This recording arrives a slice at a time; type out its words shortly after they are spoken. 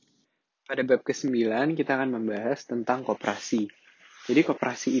Pada bab ke-9 kita akan membahas tentang koperasi. Jadi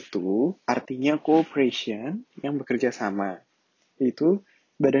koperasi itu artinya cooperation yang bekerja sama. Yaitu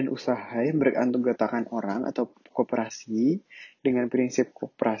badan usaha yang beranggotakan orang atau koperasi dengan prinsip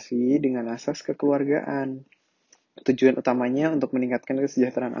koperasi dengan asas kekeluargaan. Tujuan utamanya untuk meningkatkan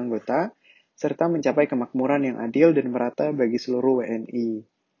kesejahteraan anggota serta mencapai kemakmuran yang adil dan merata bagi seluruh WNI.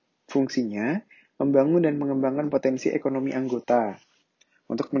 Fungsinya membangun dan mengembangkan potensi ekonomi anggota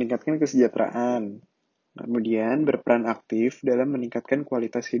untuk meningkatkan kesejahteraan. Kemudian berperan aktif dalam meningkatkan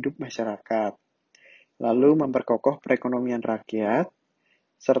kualitas hidup masyarakat. Lalu memperkokoh perekonomian rakyat,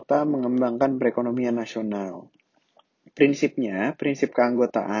 serta mengembangkan perekonomian nasional. Prinsipnya, prinsip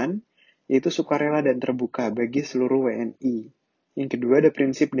keanggotaan, yaitu sukarela dan terbuka bagi seluruh WNI. Yang kedua ada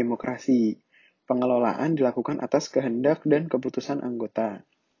prinsip demokrasi. Pengelolaan dilakukan atas kehendak dan keputusan anggota.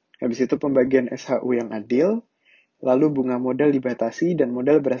 Habis itu pembagian SHU yang adil, lalu bunga modal dibatasi dan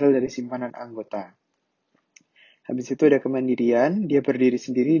modal berasal dari simpanan anggota. Habis itu ada kemandirian, dia berdiri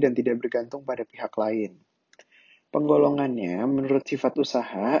sendiri dan tidak bergantung pada pihak lain. Penggolongannya, menurut sifat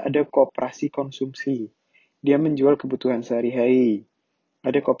usaha, ada koperasi konsumsi. Dia menjual kebutuhan sehari-hari.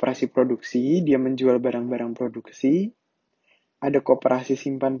 Ada koperasi produksi, dia menjual barang-barang produksi. Ada koperasi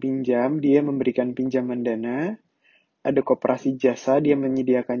simpan pinjam, dia memberikan pinjaman dana. Ada koperasi jasa, dia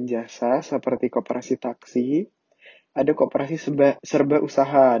menyediakan jasa seperti koperasi taksi. Ada koperasi serba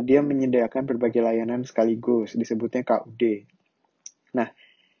usaha, dia menyediakan berbagai layanan sekaligus, disebutnya KUD. Nah,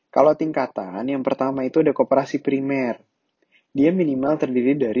 kalau tingkatan, yang pertama itu ada koperasi primer. Dia minimal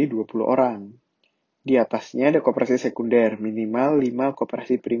terdiri dari 20 orang. Di atasnya ada koperasi sekunder, minimal 5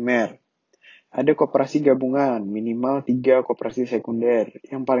 koperasi primer. Ada koperasi gabungan, minimal 3 koperasi sekunder.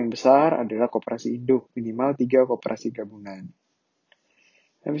 Yang paling besar adalah koperasi induk, minimal 3 koperasi gabungan.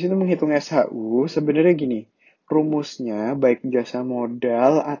 Habis itu menghitung SHU, sebenarnya gini, rumusnya baik jasa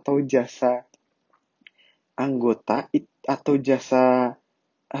modal atau jasa anggota atau jasa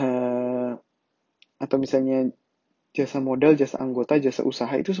atau misalnya jasa modal, jasa anggota, jasa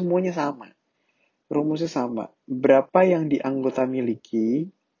usaha itu semuanya sama. Rumusnya sama. Berapa yang di anggota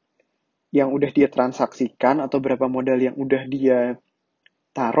miliki, yang udah dia transaksikan atau berapa modal yang udah dia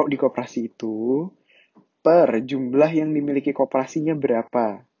taruh di koperasi itu, per jumlah yang dimiliki koperasinya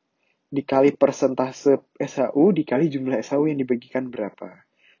berapa. Dikali persentase SHU, dikali jumlah SHU yang dibagikan berapa.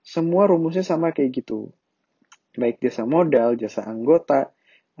 Semua rumusnya sama kayak gitu. Baik jasa modal, jasa anggota,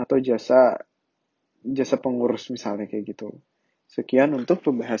 atau jasa pengurus misalnya kayak gitu. Sekian untuk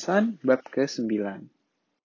pembahasan bab ke-9.